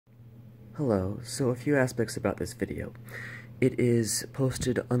Hello, so a few aspects about this video. It is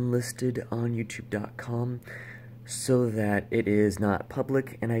posted unlisted on youtube.com so that it is not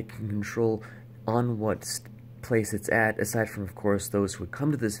public and I can control on what place it's at, aside from, of course, those who would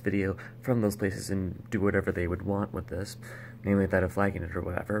come to this video from those places and do whatever they would want with this, namely that of flagging it or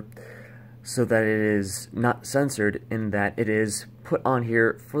whatever, so that it is not censored in that it is put on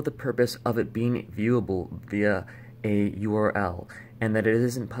here for the purpose of it being viewable via a URL, and that it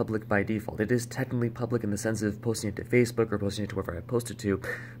isn't public by default. It is technically public in the sense of posting it to Facebook or posting it to wherever I post it to,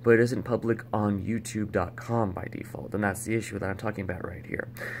 but it isn't public on youtube.com by default, and that's the issue that I'm talking about right here.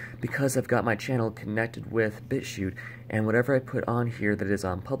 Because I've got my channel connected with BitChute, and whatever I put on here that is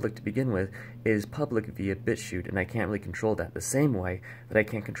on public to begin with is public via BitChute, and I can't really control that the same way that I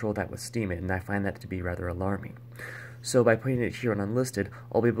can't control that with Steemit, and I find that to be rather alarming. So by putting it here on unlisted,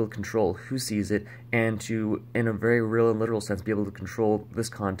 I'll be able to control who sees it, and to, in a very real and literal sense, be able to control this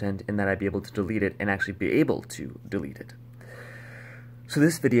content in that I'd be able to delete it and actually be able to delete it. So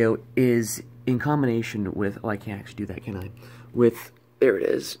this video is in combination with, oh, I can't actually do that, can I? With, there it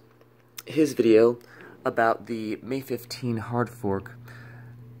is, his video about the May 15 hard fork,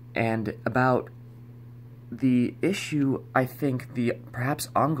 and about the issue, I think, the perhaps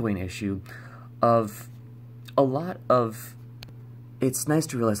ongoing issue of a lot of, it's nice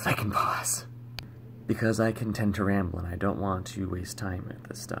to realize that I can pause, because I can tend to ramble and I don't want to waste time with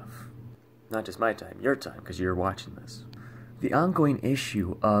this stuff. Not just my time, your time, because you're watching this. The ongoing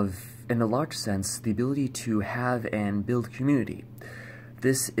issue of, in a large sense, the ability to have and build community.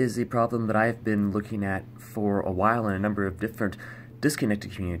 This is a problem that I've been looking at for a while in a number of different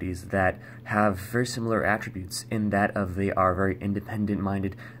disconnected communities that have very similar attributes in that of they are very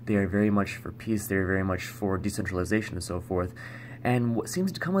independent-minded, they are very much for peace, they are very much for decentralization and so forth. And what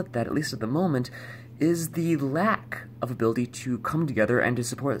seems to come with that, at least at the moment, is the lack of ability to come together and to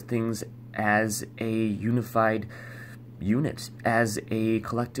support things as a unified unit, as a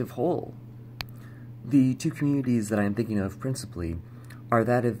collective whole. The two communities that I'm thinking of principally are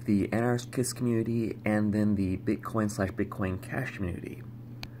that of the Anarchists community and then the Bitcoin/Bitcoin Cash community.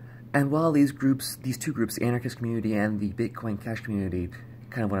 And while these two groups, the Anarchist community and the Bitcoin Cash community,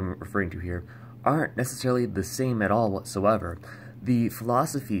 kind of what I'm referring to here, aren't necessarily the same at all whatsoever, the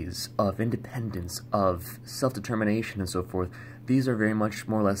philosophies of independence, of self-determination and so forth, these are very much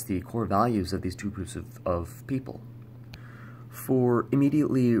more or less the core values of these two groups of people. For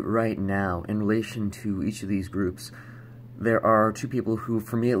immediately right now, in relation to each of these groups, there are two people who,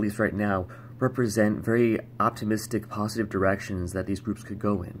 for me at least right now, represent very optimistic, positive directions that these groups could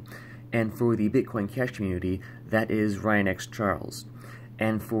go in. And for the Bitcoin Cash community, that is Ryan X. Charles.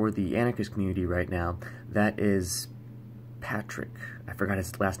 And for the Anarchist community right now, that is Patrick. I forgot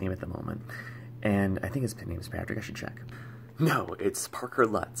his last name at the moment. And I think his name is Patrick, I should check. No, it's Parker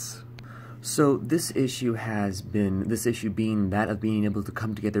Lutz. So this issue being that of being able to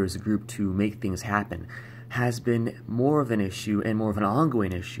come together as a group to make things happen, has been more of an issue and more of an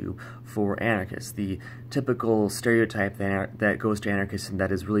ongoing issue for anarchists. The typical stereotype that goes to anarchists and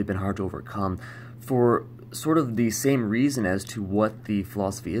that has really been hard to overcome for sort of the same reason as to what the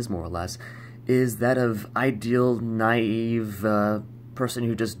philosophy is, more or less, is that of ideal, naive person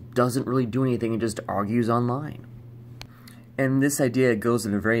who just doesn't really do anything and just argues online. And this idea goes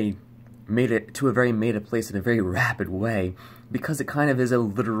in a very meta place in a very rapid way, because it kind of is a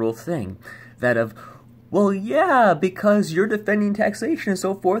literal thing, that of, well, yeah, because you're defending taxation and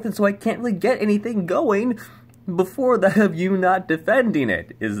so forth, and so I can't really get anything going before that of you not defending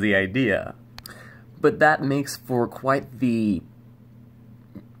it, is the idea. But that makes for quite the...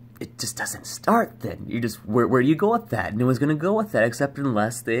 It just doesn't start then. You just, where do you go with that? No one's going to go with that except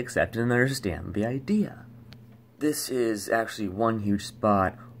unless they accept and understand the idea. This is actually one huge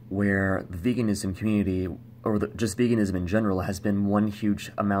spot where the veganism community, or just veganism in general, has been one huge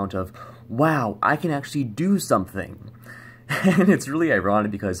amount of, wow, I can actually do something. And it's really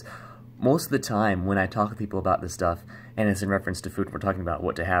ironic because most of the time when I talk to people about this stuff, and it's in reference to food, we're talking about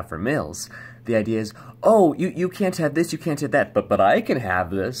what to have for meals, the idea is, oh, you can't have this, you can't have that, but I can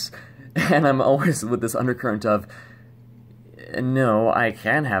have this. And I'm always with this undercurrent of, no, I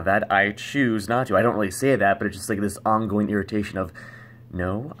can have that, I choose not to. I don't really say that, but it's just like this ongoing irritation of,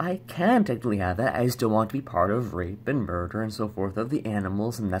 no, I can technically have that, I still want to be part of rape and murder and so forth of the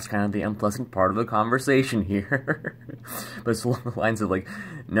animals, and that's kind of the unpleasant part of the conversation here. But it's along the lines of like,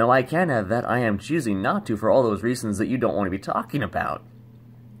 no, I can have that, I am choosing not to for all those reasons that you don't want to be talking about.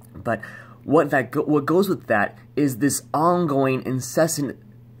 But what goes with that is this ongoing, incessant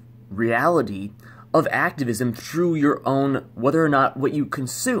reality of activism through your own, whether or not what you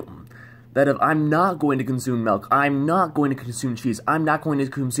consume. that of I'm not going to consume milk, I'm not going to consume cheese, I'm not going to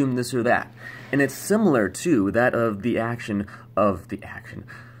consume this or that. And it's similar to that of the lack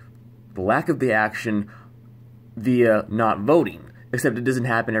of the action via not voting, except it doesn't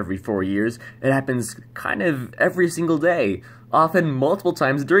happen every 4 years. It happens kind of every single day, often multiple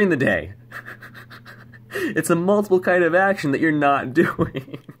times during the day. It's a multiple kind of action that you're not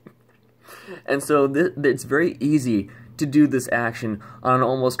doing. And so it's very easy to do this action on an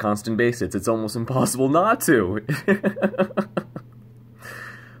almost constant basis. It's almost impossible not to.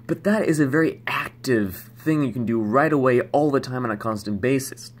 But that is a very active thing you can do right away, all the time, on a constant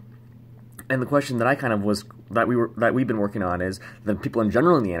basis. And the question that we've been working on is, that people in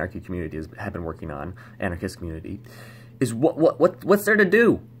general in the anarchy community have been working on, anarchist community, is what's there to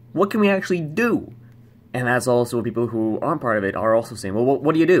do? What can we actually do? And that's also what people who aren't part of it are also saying, well,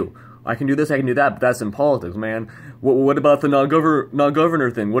 what do you do? I can do this, I can do that, but that's in politics, man. What about the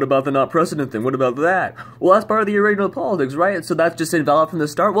not-governor thing? What about the not-president thing? What about that? Well, that's part of the original politics, right? So that's just invalid from the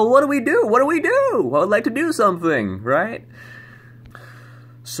start. Well, what do we do? What do we do? I would like to do something, right?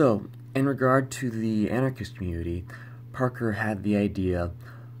 So, in regard to the anarchist community, Parker had the idea,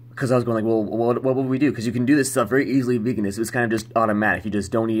 because I was going like, well, what would we do? Because you can do this stuff very easily in veganism. It's kind of just automatic. You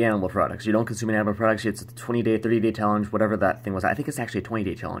just don't eat animal products. You don't consume animal products. It's a 20-day, 30-day challenge, whatever that thing was. I think it's actually a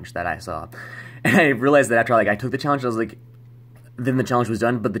 20-day challenge that I saw. And I realized that after I took the challenge, I was like, then the challenge was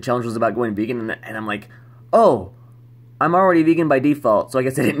done, but the challenge was about going vegan, and I'm like, oh, I'm already vegan by default, so I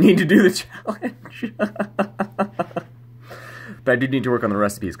guess I didn't need to do the challenge. But I do need to work on the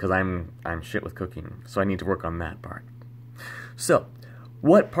recipes, because I'm shit with cooking, so I need to work on that part. So,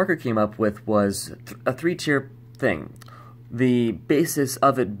 what Parker came up with was a 3-tier thing. The basis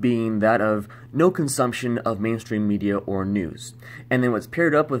of it being that of no consumption of mainstream media or news. And then what's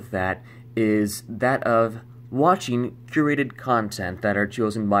paired up with that is that of watching curated content that are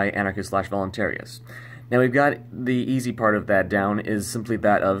chosen by anarchists/voluntarists. Now we've got the easy part of that down is simply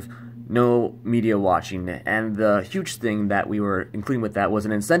that of no media watching, and the huge thing that we were including with that was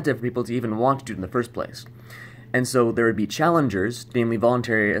an incentive for people to even want to do it in the first place. And so there would be challengers, namely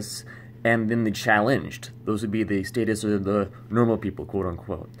voluntarists, and then the challenged. Those would be the statists or the normal people, quote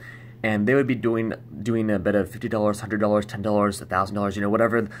unquote. And they would be doing a bet of $50, $100, $10, $1,000,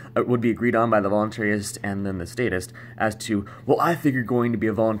 whatever would be agreed on by the voluntarist and then the statist as to, well, I think you're going to be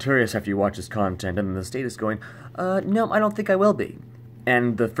a voluntarist after you watch this content, and then the statist going, no, I don't think I will be.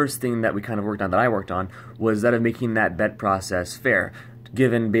 And the first thing that we kind of worked on, that I worked on, was that of making that bet process fair,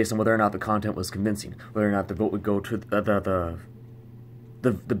 given based on whether or not the content was convincing, whether or not the vote would go to the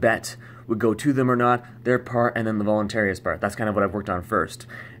bet would go to them or not, their part, and then the voluntarist part. That's kind of what I've worked on first.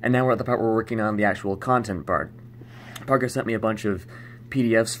 And now we're at the part where we're working on the actual content part. Parker sent me a bunch of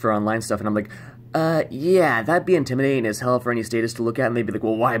PDFs for online stuff, and I'm like, yeah, that'd be intimidating as hell for any statist to look at, and they'd be like,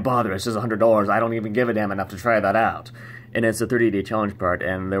 well, why bother? It's just $100. I don't even give a damn enough to try that out. And it's a 30-day challenge part,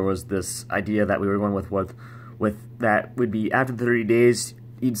 and there was this idea that we were going with that would be after the 30 days,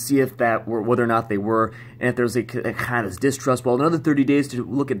 you'd see if that were, whether or not they were, and if there was a kind of this distrust, well, another 30 days to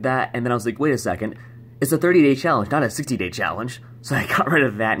look at that, and then I was like, wait a second, it's a 30-day challenge, not a 60-day challenge. So I got rid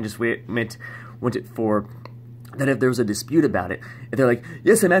of that and just went it for that if there was a dispute about it, if they're like,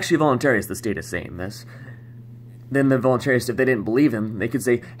 yes, I'm actually a voluntarist, the state is saying this, then the voluntarist, if they didn't believe him, they could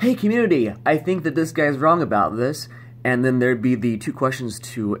say, hey, community, I think that this guy's wrong about this, and then there'd be the 2 questions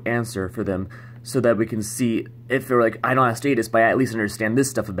to answer for them, so that we can see if they're like, I don't have status, but I at least understand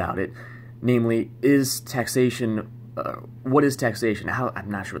this stuff about it. Namely, is taxation, what is taxation? I'm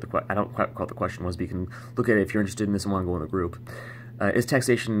not sure what I don't quite recall what the question was, but you can look at it if you're interested in this and want to go in the group. Is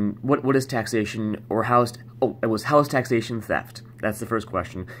taxation, what is taxation, or how is taxation theft? That's the first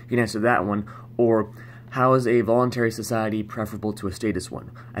question. You can answer that one, or how is a voluntary society preferable to a statist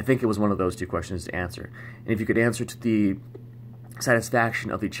one? I think it was one of those 2 questions to answer. And if you could answer to the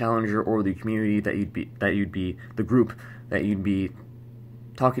satisfaction of the challenger or the community that you'd be the group that you'd be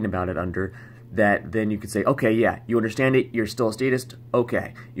talking about it under, that then you could say, okay, yeah, you understand it, you're still a statist,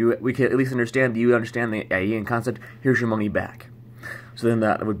 okay, we can at least understand that you understand the IEN concept, here's your money back. So then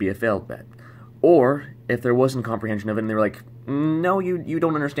that would be a failed bet. Or if there wasn't comprehension of it and they were like, no, you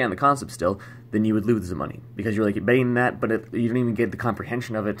don't understand the concept still, then you would lose the money, because you're like betting that, but you don't even get the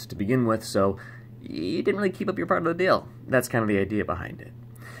comprehension of it to begin with, so you didn't really keep up your part of the deal. That's kind of the idea behind it.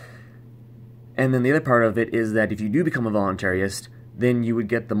 And then the other part of it is that if you do become a voluntarist, then you would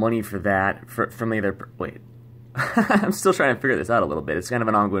get the money for that from the other... Wait. I'm still trying to figure this out a little bit. It's kind of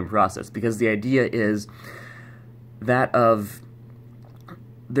an ongoing process, because the idea is that of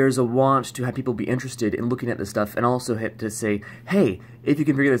there's a want to have people be interested in looking at this stuff, and also to say, hey, if you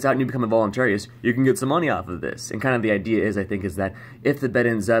can figure this out and you become a voluntarist, you can get some money off of this. And kind of the idea is, I think, is that if the bet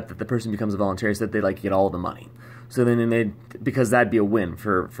ends up that the person becomes a voluntarist, that they like get all the money. So then because that'd be a win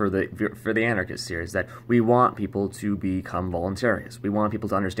for the anarchists here, is that we want people to become voluntarists. We want people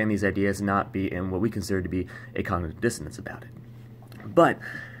to understand these ideas and not be in what we consider to be a cognitive dissonance about it. But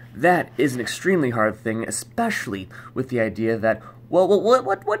that is an extremely hard thing, especially with the idea that, well,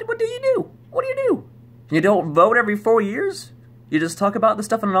 what do you do? What do you do? You don't vote every 4 years? You just talk about the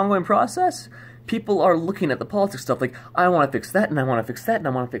stuff in an ongoing process? People are looking at the politics stuff like, I want to fix that, and I want to fix that, and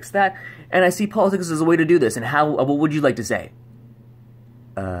I want to fix that, and I see politics as a way to do this, and what would you like to say?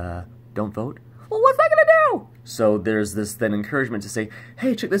 Don't vote? Well, what's that going to do? So there's this then encouragement to say,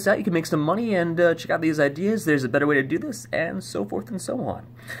 hey, check this out, you can make some money, and check out these ideas, there's a better way to do this, and so forth and so on.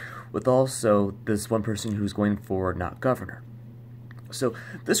 With also this one person who's going for not governor. So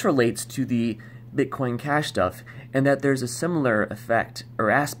this relates to the Bitcoin Cash stuff, and that there's a similar effect or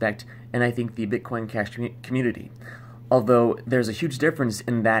aspect in, I think, the Bitcoin Cash community. Although there's a huge difference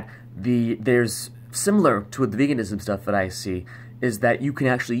in that there's similar to the veganism stuff that I see, is that you can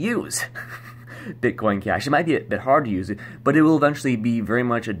actually use Bitcoin Cash. It might be a bit hard to use it, but it will eventually be very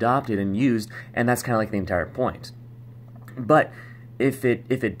much adopted and used, and that's kind of like the entire point. But if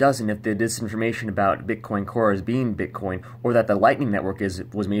it doesn't, if the disinformation about Bitcoin Core as being Bitcoin, or that the Lightning Network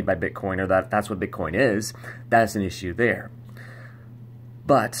was made by Bitcoin, or that that's what Bitcoin is, that's an issue there.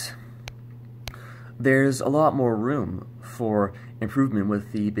 But there's a lot more room for improvement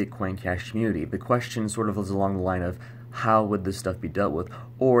with the Bitcoin Cash community. The question sort of is along the line of, how would this stuff be dealt with?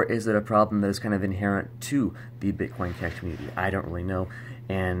 Or is it a problem that is kind of inherent to the Bitcoin Cash community? I don't really know,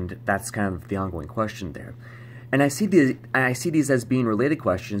 and that's kind of the ongoing question there. And I see these as being related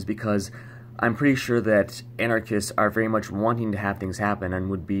questions because I'm pretty sure that anarchists are very much wanting to have things happen and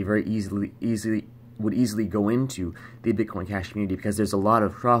would be very easily go into the Bitcoin Cash community because there's a lot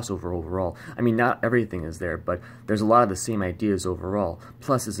of crossover overall. I mean, not everything is there, but there's a lot of the same ideas overall.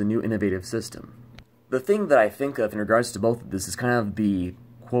 Plus, it's a new innovative system. The thing that I think of in regards to both of this is kind of the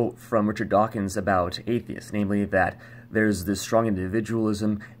quote from Richard Dawkins about atheists, namely that there's this strong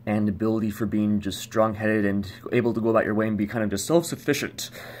individualism and ability for being just strong-headed and able to go about your way and be kind of just self-sufficient.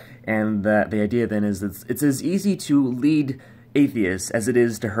 And the idea then is that it's as easy to lead atheists as it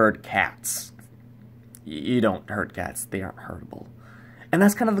is to herd cats. You don't herd cats, they aren't herdable. And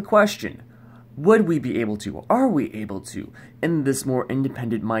that's kind of the question. Would we be able to, are we able to, in this more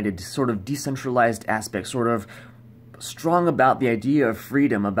independent-minded, sort of decentralized aspect, sort of strong about the idea of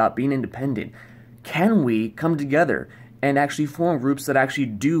freedom, about being independent, can we come together and actually form groups that actually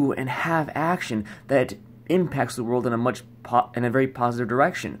do and have action that impacts the world in a very positive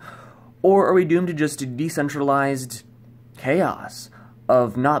direction? Or are we doomed to just a decentralized chaos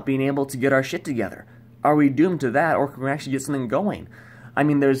of not being able to get our shit together? Are we doomed to that, or can we actually get something going? I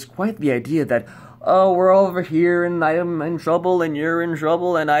mean, there's quite the idea that, oh, we're over here, and I'm in trouble, and you're in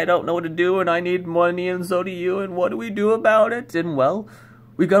trouble, and I don't know what to do, and I need money, and so do you, and what do we do about it? And, well,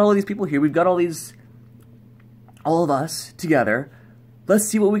 we've got all these people here, we've got all of us together, let's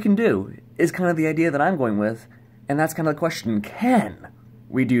see what we can do, is kind of the idea that I'm going with, and that's kind of the question, can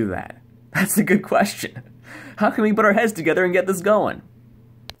we do that? That's a good question. How can we put our heads together and get this going?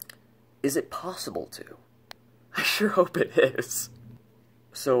 Is it possible to? I sure hope it is.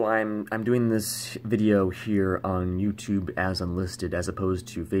 So I'm doing this video here on YouTube as unlisted as opposed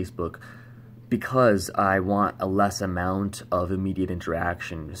to Facebook because I want a less amount of immediate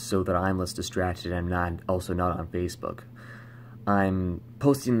interaction so that I'm less distracted and I'm also not on Facebook. I'm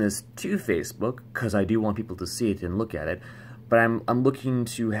posting this to Facebook because I do want people to see it and look at it, but I'm looking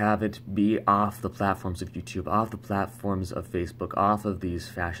to have it be off the platforms of YouTube, off the platforms of Facebook, off of these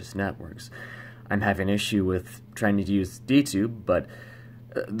fascist networks. I'm having an issue with trying to use DTube, but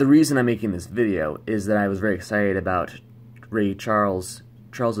the reason I'm making this video is that I was very excited about Ray Charles's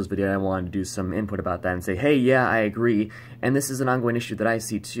video, and I wanted to do some input about that and say, hey, yeah, I agree, and this is an ongoing issue that I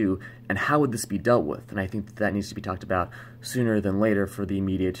see too, and how would this be dealt with? And I think that needs to be talked about sooner than later for the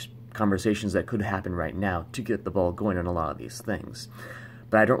immediate conversations that could happen right now to get the ball going on a lot of these things.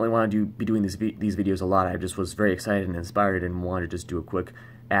 But I don't really want to be doing these videos a lot. I just was very excited and inspired and wanted to just do a quick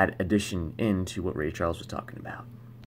addition into what Ray Charles was talking about.